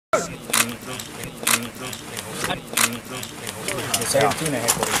The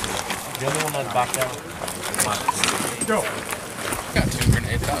other one that's back down. Go. Got 2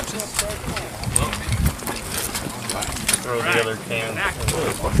 grenade pouches. Throw the other can.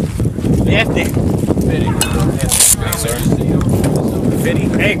 Fitty.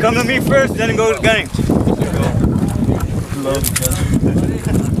 Hey, come to me first, then go to gunning.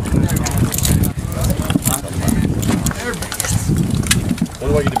 What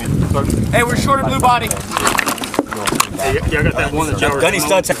do I want you to be? Hey, we're short of blue body. Hey, yeah, I got that one that Joe. Gunny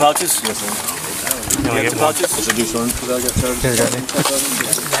studs and pouches. Yes, sir. Can I get pouches? What's the juice orange? Because I got charged.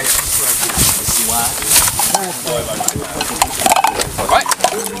 Alright.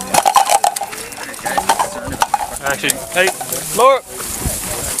 Actually, hey, Laura.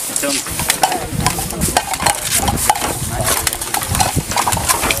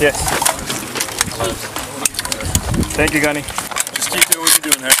 Yes. Thank you, Gunny. Just keep doing what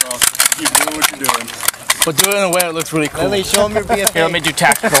you're doing, Heckross. Keep doing what you're doing. But do it in a way that looks really cool. Let me show him your BFA. Here, let me do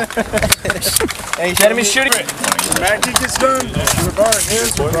tactical. Hey, Get him shooting. Magic is done. Reverse.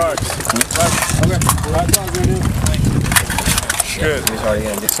 Here's reverse. Good.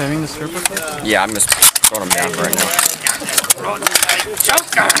 Saving the stripper? Yeah, I'm just throwing them down right now.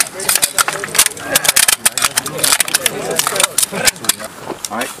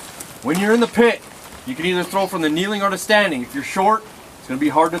 Alright, when you're in the pit, you can either throw from the kneeling or the standing. If you're short, it's going to be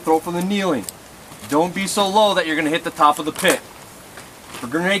hard to throw from the kneeling. Don't be so low that you're going to hit the top of the pit. If a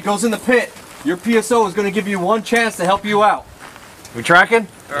grenade goes in the pit, your PSO is going to give you one chance to help you out. We tracking?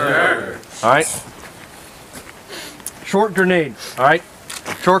 Sure. Alright. Short grenade. Alright.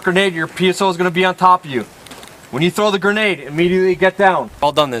 Short grenade, your PSO is going to be on top of you. When you throw the grenade, immediately get down.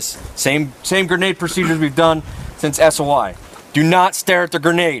 All done this. Same grenade procedures we've done since SOI. Do not stare at the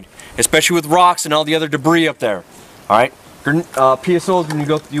grenade, especially with rocks and all the other debris up there. Alright? PSOs, when you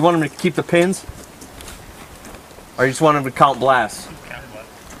go, you want them to keep the pins? Or you just want them to count blasts?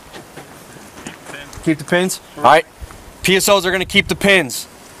 Keep the pins? Alright. PSOs are going to keep the pins.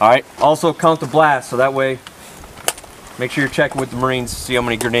 Alright. Also count the blasts, so that way, make sure you're checking with the Marines to see how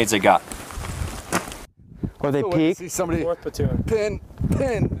many grenades they got. Or they peek. See somebody. 4th platoon. Pin.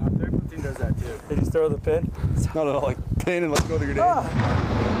 3rd platoon does that too. They just throw the pin. No, like pin and let's go to grenade.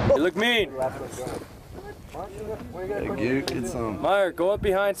 You look mean. It's Meyer, go up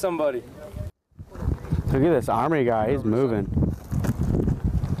behind somebody. Look at this army guy, he's moving.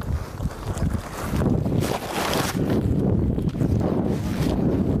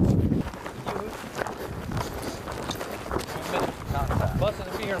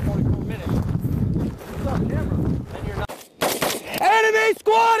 Enemy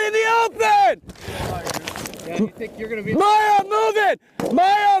squad in the open! Yeah, you think you're gonna be... Maya, move it!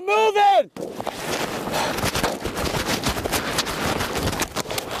 Maya, move it!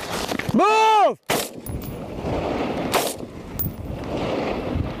 Move!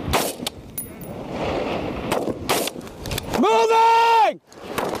 Moving!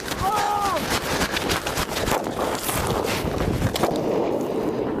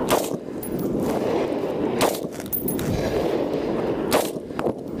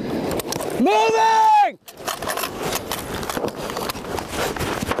 Moving!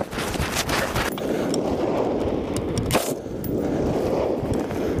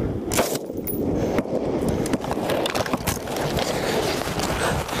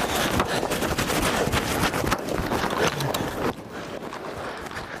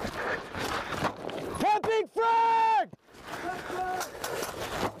 Pumping frag!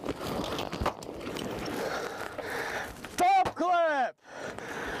 Top clip!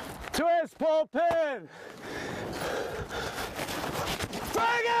 Twist, pull, pin!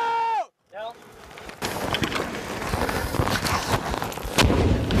 Frag out! Yep.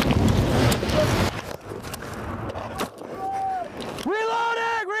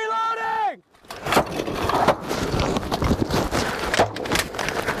 Reloading! Reloading!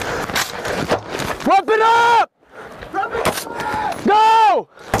 Weapon up! Go!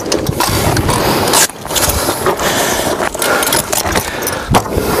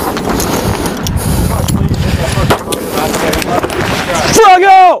 Frag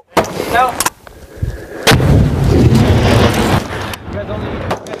out! Now, you guys only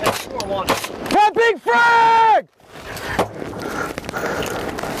have 4 1. Pumping frag!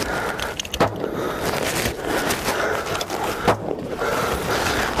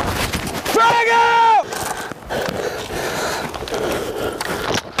 Frag out!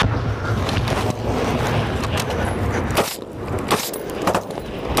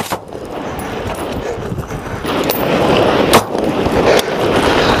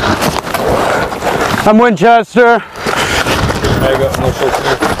 I'm Winchester. I got no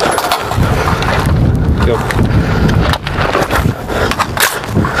shit.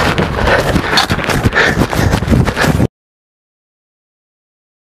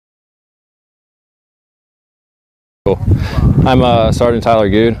 Cool. I'm Sergeant Tyler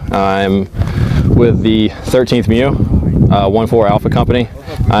Good. I'm with the 13th MU, 1-4 Alpha Company.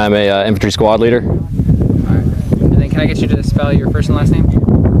 I'm a infantry squad leader. And then can I get you to spell your first and last name?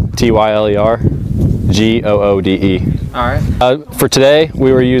 Tylergoode. Alright. For today,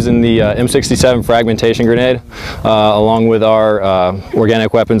 we were using the M67 fragmentation grenade, along with our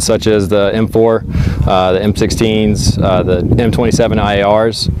organic weapons such as the M4, the M16s, the M27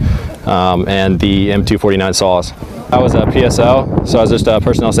 IARs, and the M249 saws. I was a PSO, so I was just a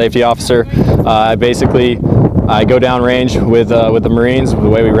personnel safety officer. I go down range with the Marines. The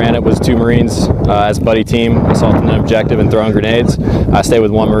way we ran it was 2 Marines as a buddy team, assaulting an objective and throwing grenades. I stay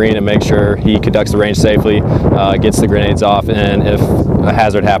with 1 Marine and make sure he conducts the range safely, gets the grenades off, and if a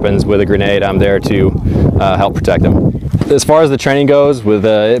hazard happens with a grenade, I'm there to help protect them. As far as the training goes, with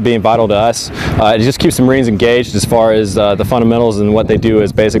it being vital to us, it just keeps the Marines engaged as far as the fundamentals and what they do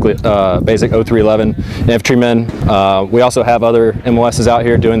as basically basic 0311 infantrymen. We also have other MOSs out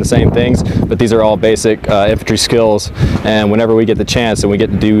here doing the same things, but these are all basic infantry skills. And whenever we get the chance and we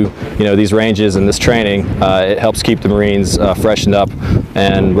get to do these ranges and this training, it helps keep the Marines freshened up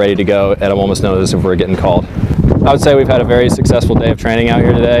and ready to go at a moment's notice if we're getting called. I would say we've had a very successful day of training out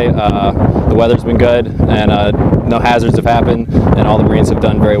here today. The weather's been good and no hazards have happened, and all the Marines have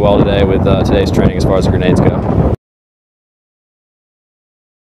done very well today with today's training as far as the grenades go.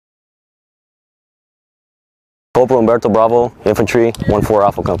 Corporal Umberto Bravo, Infantry, 1-4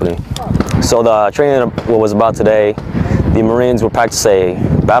 Alpha Company. So the training was about today. The Marines will practice a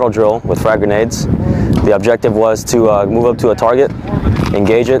battle drill with frag grenades. The objective was to move up to a target,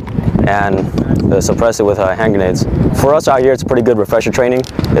 engage it, and suppress it with hand grenades. For us out here, it's a pretty good refresher training.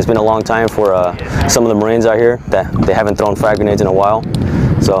 It's been a long time for some of the Marines out here that they haven't thrown frag grenades in a while.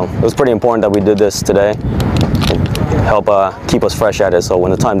 So it was pretty important that we did this today and help keep us fresh at it, so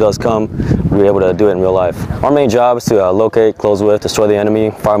when the time does come, we're able to do it in real life. Our main job is to locate, close with, destroy the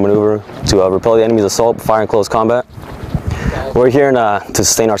enemy, fire maneuver, to repel the enemy's assault, fire in close combat. We're here to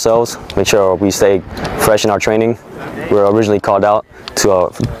sustain ourselves, make sure we stay fresh in our training. We were originally called out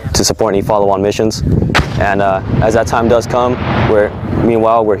to support any follow-on missions, and as that time does come,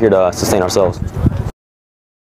 meanwhile we're here to sustain ourselves.